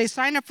they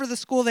sign up for the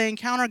school, they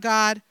encounter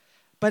God,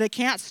 but it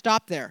can't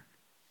stop there,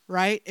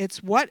 right?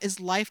 It's what is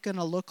life going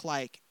to look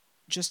like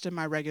just in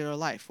my regular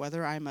life,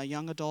 whether I'm a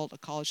young adult, a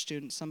college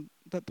student,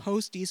 but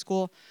post-D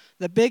school.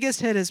 The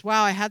biggest hit is,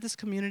 wow, I had this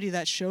community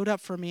that showed up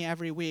for me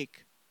every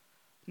week.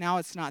 Now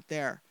it's not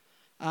there.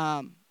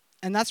 And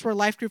that's where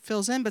life group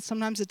fills in, but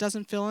sometimes it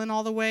doesn't fill in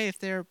all the way if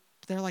they're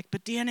like,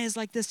 but DNA is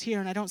like this here,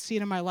 and I don't see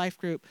it in my life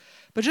group.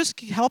 But just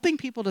helping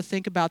people to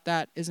think about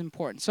that is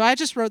important. So I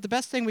just wrote, the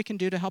best thing we can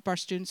do to help our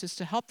students is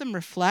to help them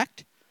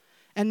reflect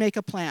and make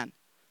a plan.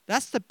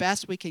 That's the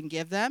best we can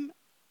give them.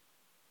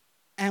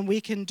 And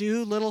we can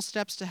do little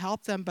steps to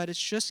help them, but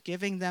it's just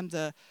giving them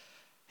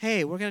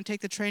hey, we're going to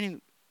take the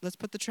training. Let's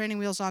put the training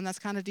wheels on. That's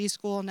kind of D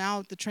school.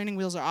 Now the training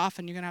wheels are off,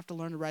 and you're going to have to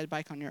learn to ride a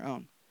bike on your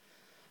own.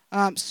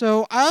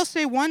 So I'll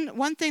say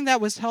one thing that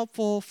was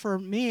helpful for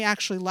me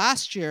actually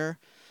last year,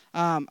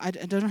 I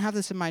don't have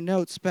this in my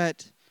notes,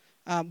 but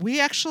we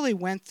actually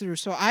went through,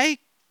 so I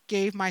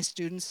gave my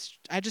students,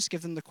 I just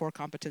give them the core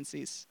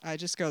competencies. I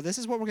just go, this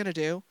is what we're going to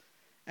do.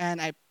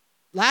 And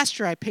last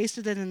year I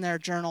pasted it in their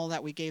journal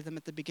that we gave them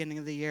at the beginning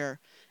of the year.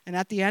 And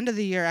at the end of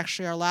the year,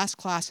 actually our last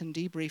class in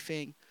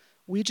debriefing,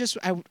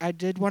 I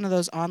did one of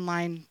those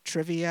online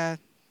trivia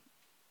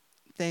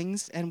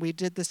things, and we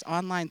did this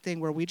online thing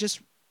where we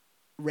just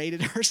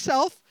rated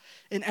ourselves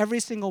in every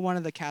single one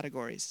of the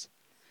categories.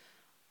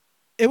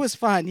 It was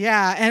fun,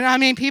 yeah. And I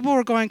mean, people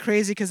were going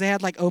crazy because they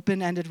had like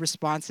open-ended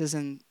responses,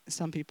 and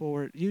some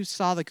people you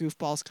saw the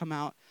goofballs come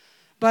out.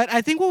 But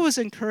I think what was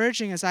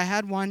encouraging is I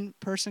had one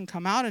person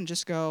come out and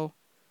just go,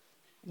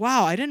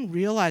 wow, I didn't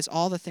realize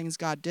all the things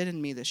God did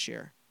in me this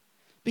year.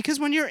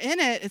 Because when you're in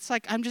it, it's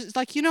like,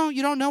 you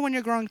don't know when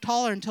you're growing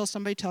taller until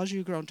somebody tells you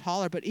you're growing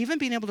taller. But even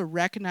being able to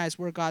recognize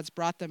where God's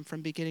brought them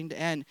from beginning to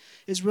end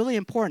is really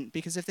important,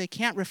 because if they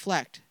can't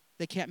reflect,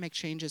 they can't make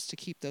changes to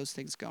keep those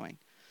things going.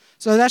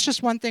 So that's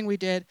just one thing we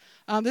did.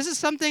 This is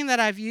something that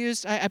I've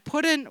used.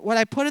 What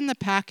I put in the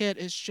packet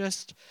is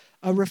just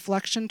a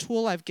reflection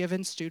tool I've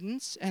given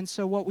students. And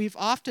so what we've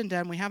often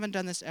done, we haven't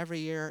done this every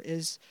year,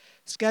 is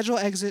schedule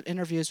exit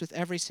interviews with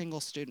every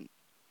single student.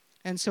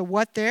 And so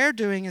what they're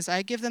doing is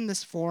I give them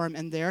this form,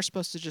 and they're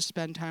supposed to just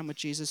spend time with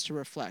Jesus to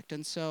reflect.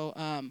 And so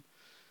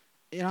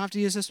you don't have to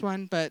use this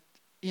one, but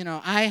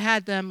I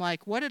had them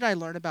like, what did I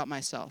learn about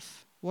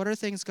myself? What are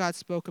things God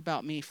spoke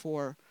about me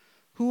for?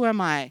 Who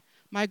am I?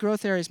 My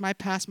growth areas, my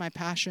past, my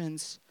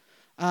passions.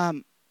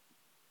 And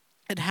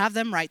have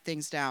them write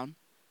things down.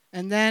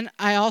 And then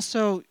I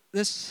also,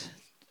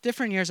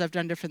 different years I've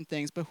done different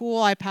things, but who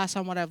will I pass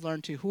on what I've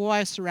learned to? Who will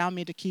I surround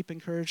me to keep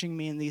encouraging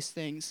me in these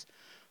things?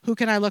 Who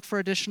can I look for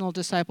additional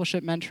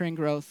discipleship, mentoring,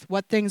 growth?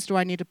 What things do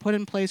I need to put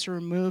in place or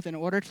remove in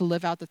order to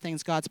live out the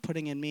things God's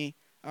putting in me?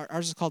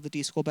 Ours is called the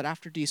D School, but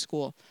after D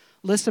School,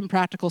 list some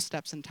practical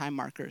steps and time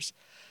markers.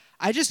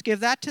 I just give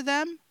that to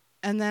them,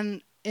 and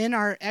then in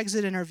our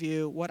exit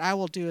interview, what I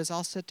will do is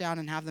I'll sit down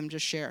and have them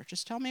just share.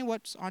 Just tell me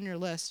what's on your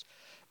list.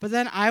 But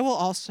then I will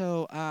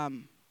also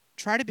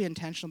try to be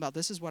intentional about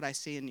this is what I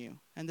see in you,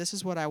 and this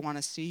is what I want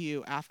to see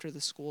you after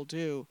the school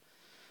do.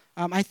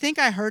 I think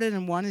I heard it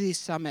in one of these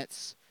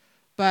summits,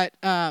 but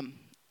I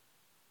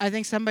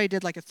think somebody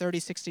did like a 30,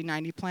 60,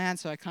 90 plan,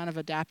 so I kind of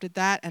adapted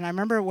that. And I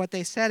remember what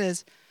they said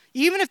is,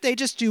 even if they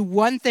just do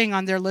one thing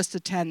on their list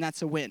of 10,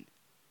 that's a win.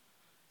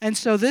 And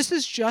so this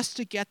is just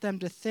to get them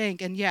to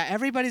think. And yeah,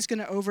 everybody's going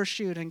to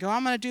overshoot and go,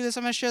 I'm going to do this.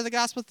 I'm going to share the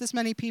gospel with this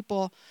many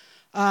people.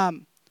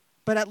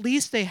 But at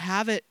least they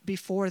have it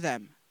before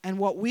them. And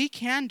what we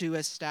can do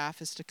as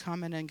staff is to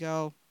come in and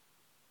go,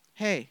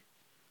 hey,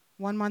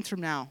 1 month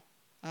from now,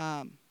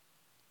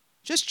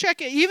 just check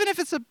it. Even if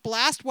it's a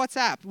blast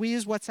WhatsApp. We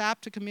use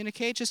WhatsApp to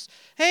communicate. Just,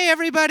 hey,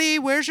 everybody,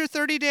 where's your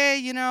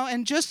 30-day,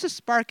 and just to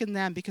spark in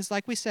them. Because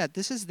like we said,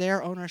 this is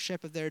their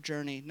ownership of their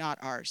journey, not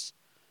ours.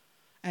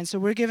 And so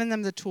we're giving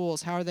them the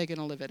tools. How are they going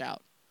to live it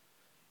out?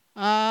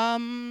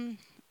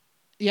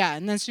 Yeah,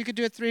 and then so you could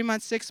do it 3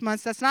 months, 6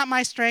 months. That's not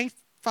my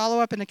strength.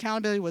 Follow-up and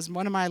accountability was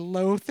one of my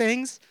low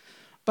things.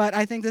 But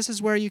I think this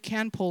is where you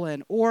can pull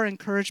in or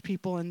encourage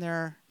people in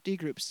their D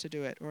groups to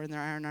do it, or in their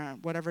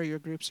IRN, whatever your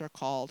groups are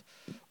called.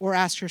 Or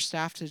ask your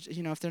staff to,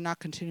 if they're not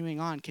continuing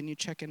on, can you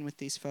check in with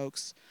these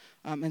folks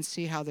and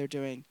see how they're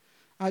doing?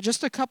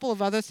 Just a couple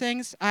of other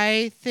things.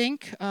 I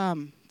think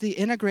the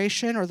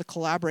integration or the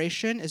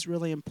collaboration is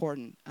really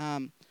important.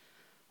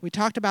 We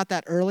talked about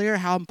that earlier,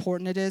 how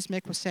important it is.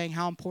 Mick was saying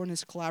how important it is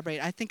to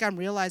collaborate. I think I'm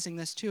realizing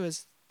this too,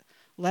 is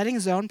letting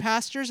zone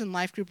pastors and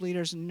life group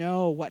leaders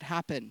know what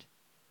happened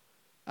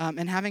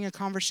and having a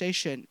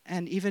conversation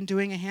and even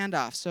doing a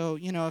handoff. So,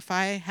 if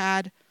I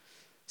had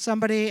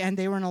somebody and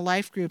they were in a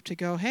life group to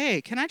go,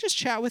 hey, can I just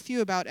chat with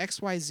you about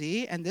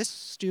XYZ and this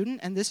student,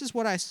 and this is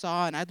what I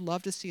saw, and I'd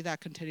love to see that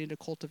continue to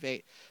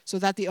cultivate so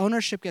that the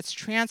ownership gets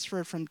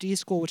transferred from D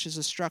School, which is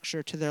a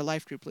structure, to their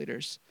life group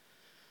leaders.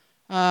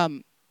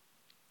 I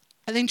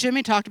think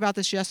Jimmy talked about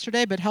this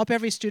yesterday, but help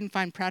every student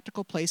find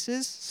practical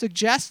places.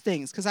 Suggest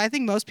things, because I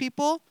think a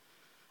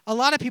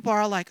lot of people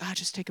are like,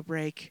 just take a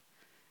break,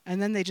 and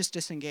then they just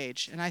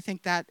disengage. And I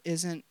think that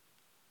isn't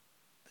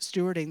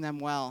stewarding them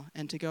well,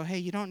 and to go, hey,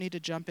 you don't need to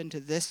jump into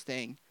this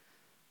thing,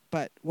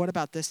 but what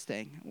about this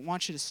thing? I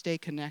want you to stay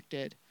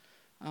connected.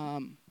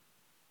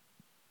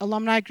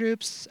 Alumni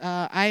groups,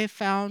 I have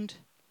found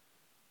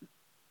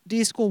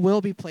D School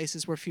will be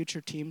places where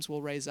future teams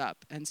will raise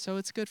up, and so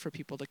it's good for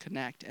people to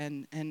connect,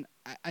 and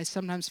I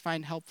sometimes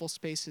find helpful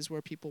spaces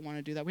where people want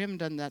to do that. We haven't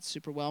done that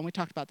super well, and we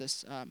talked about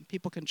this.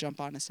 People can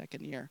jump on a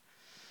second year.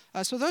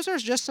 So those are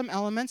just some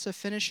elements of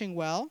finishing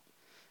well.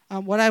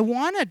 What I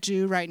want to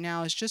do right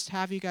now is just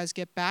have you guys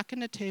get back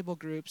into table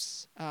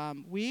groups.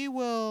 We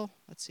will,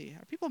 let's see,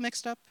 are people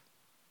mixed up?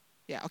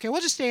 Yeah, okay,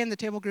 we'll just stay in the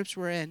table groups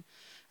we're in.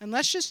 And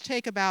let's just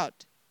take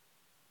about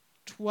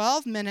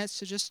 12 minutes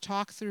to just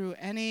talk through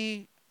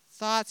any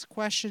thoughts,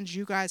 questions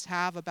you guys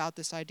have about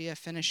this idea of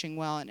finishing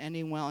well and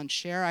ending well, and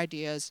share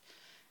ideas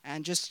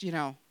and just,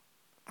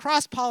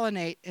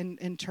 cross-pollinate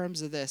in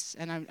terms of this.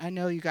 And I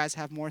know you guys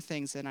have more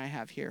things than I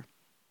have here.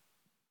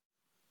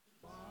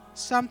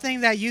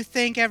 Something that you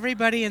think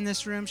everybody in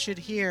this room should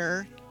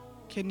hear,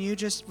 can you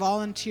just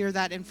volunteer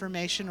that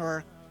information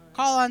or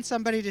call on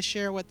somebody to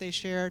share what they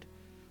shared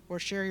or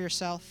share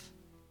yourself?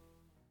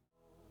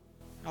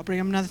 I'll bring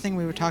up another thing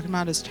we were talking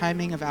about is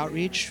timing of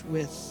outreach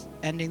with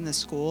ending the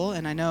school.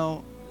 And I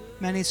know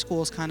many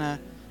schools kind of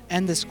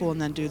end the school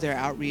and then do their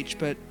outreach,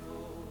 but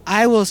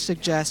I will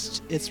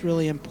suggest it's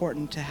really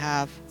important to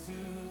have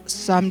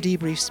some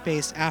debrief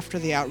space after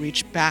the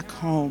outreach back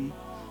home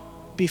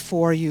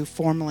before you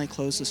formally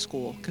close the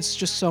school, because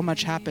just so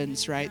much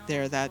happens right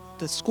there that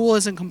the school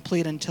isn't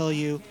complete until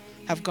you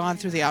have gone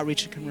through the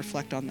outreach and can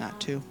reflect on that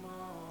too.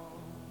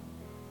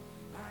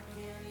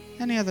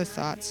 Any other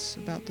thoughts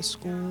about the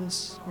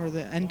schools or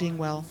the ending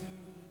well?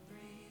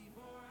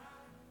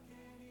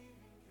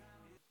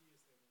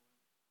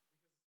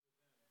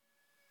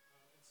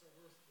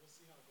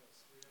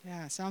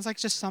 Yeah, sounds like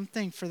just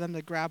something for them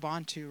to grab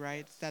onto,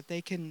 right? That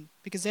they can,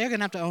 because they're going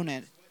to have to own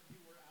it.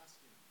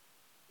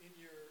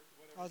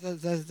 Oh, the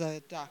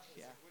doc,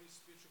 yeah. What is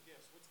spiritual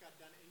gifts? What's God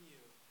done in you?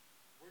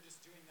 We're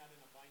just doing that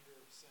in a binder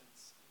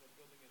sense,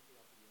 building it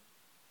throughout the year.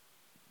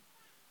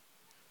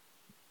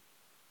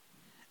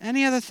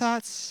 Any other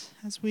thoughts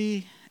as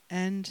we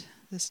end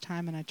this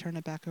time and I turn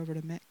it back over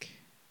to Mick?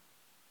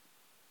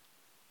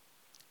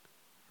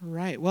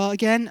 Right. Well,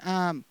 again,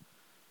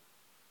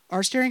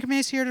 our steering committee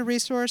is here to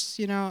resource.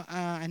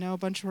 I know a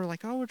bunch were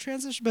like, oh, we're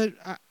transition, but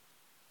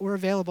we're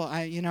available.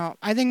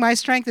 I think my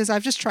strength is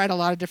I've just tried a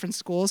lot of different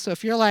schools. So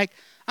if you're like,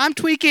 I'm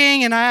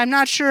tweaking and I'm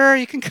not sure,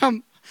 you can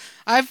come.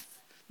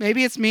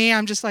 Maybe it's me.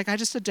 I'm just like, I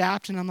just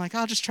adapt and I'm like,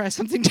 I'll just try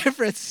something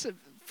different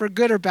for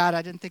good or bad.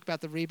 I didn't think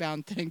about the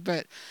rebound thing,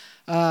 but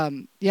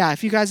yeah,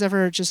 if you guys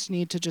ever just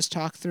need to just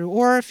talk through,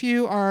 or if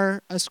you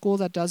are a school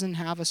that doesn't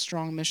have a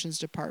strong missions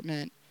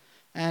department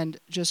and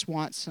just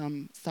want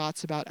some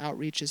thoughts about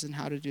outreaches and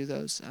how to do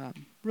those,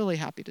 really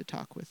happy to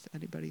talk with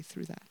anybody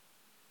through that.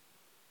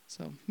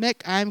 So,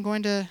 Mick, I'm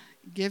going to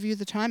give you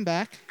the time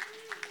back.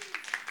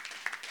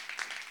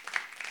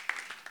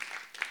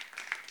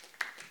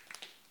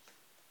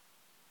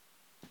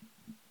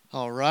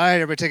 All right,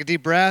 everybody take a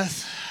deep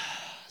breath.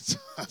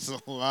 That's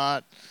a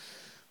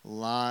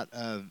lot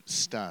of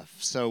stuff.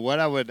 So what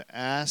I would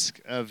ask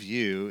of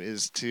you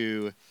is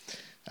to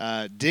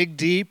dig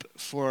deep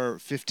for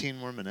 15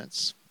 more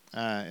minutes.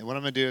 And what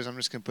I'm going to do is I'm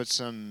just going to put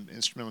some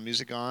instrumental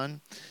music on,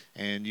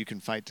 and you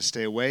can fight to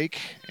stay awake.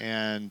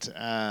 And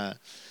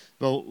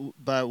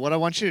but what I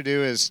want you to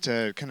do is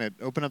to kind of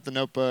open up the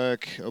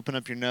notebook, open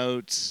up your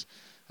notes,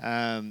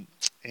 and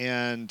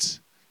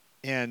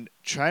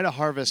try to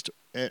harvest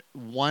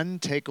one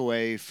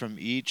takeaway from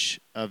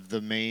each of the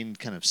main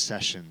kind of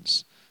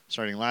sessions,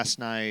 starting last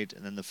night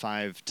and then the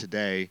 5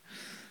 today.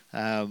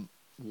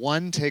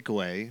 One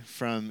takeaway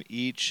from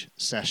each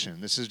session.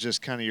 This is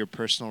just kind of your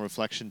personal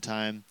reflection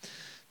time.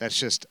 That's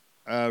just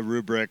a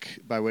rubric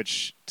by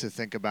which to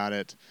think about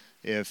it.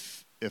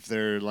 If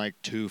they're like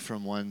 2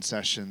 from one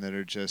session that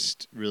are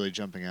just really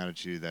jumping out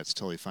at you, that's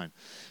totally fine.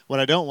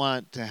 What I don't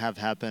want to have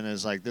happen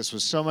is like, this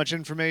was so much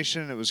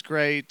information, it was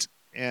great,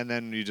 and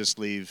then you just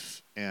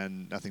leave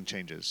and nothing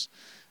changes.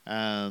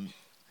 And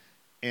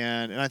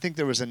I think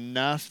there was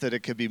enough that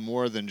it could be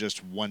more than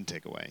just one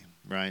takeaway,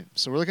 right?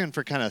 So we're looking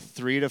for kind of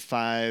 3 to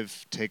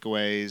 5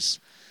 takeaways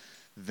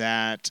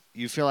that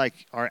you feel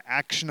like are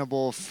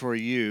actionable for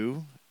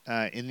you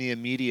in the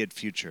immediate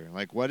future.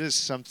 Like, what is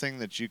something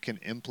that you can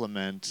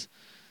implement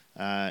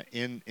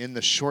in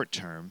the short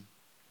term,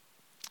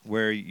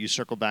 where you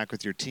circle back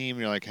with your team,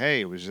 you're like,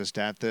 hey, it was just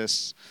at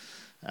this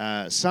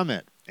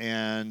summit,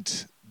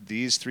 and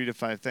these 3 to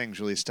 5 things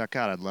really stuck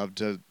out. I'd love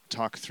to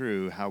talk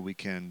through how we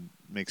can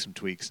make some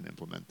tweaks and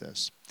implement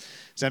this.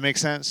 Does that make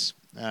sense?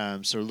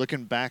 So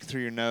looking back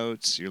through your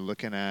notes, you're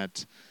looking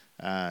at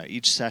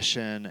each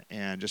session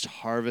and just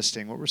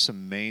harvesting what were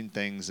some main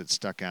things that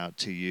stuck out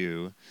to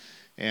you.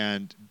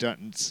 And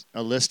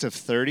a list of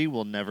 30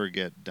 will never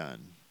get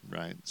done,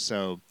 right?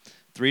 So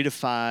 3 to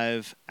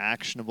 5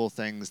 actionable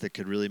things that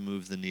could really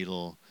move the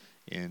needle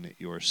in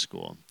your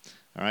school.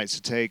 All right, so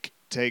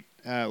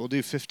we'll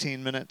do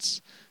 15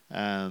 minutes,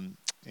 and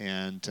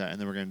then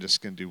we're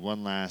just going to do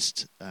one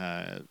last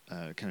kind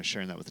of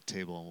sharing that with the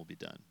table, and we'll be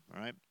done. All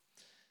right.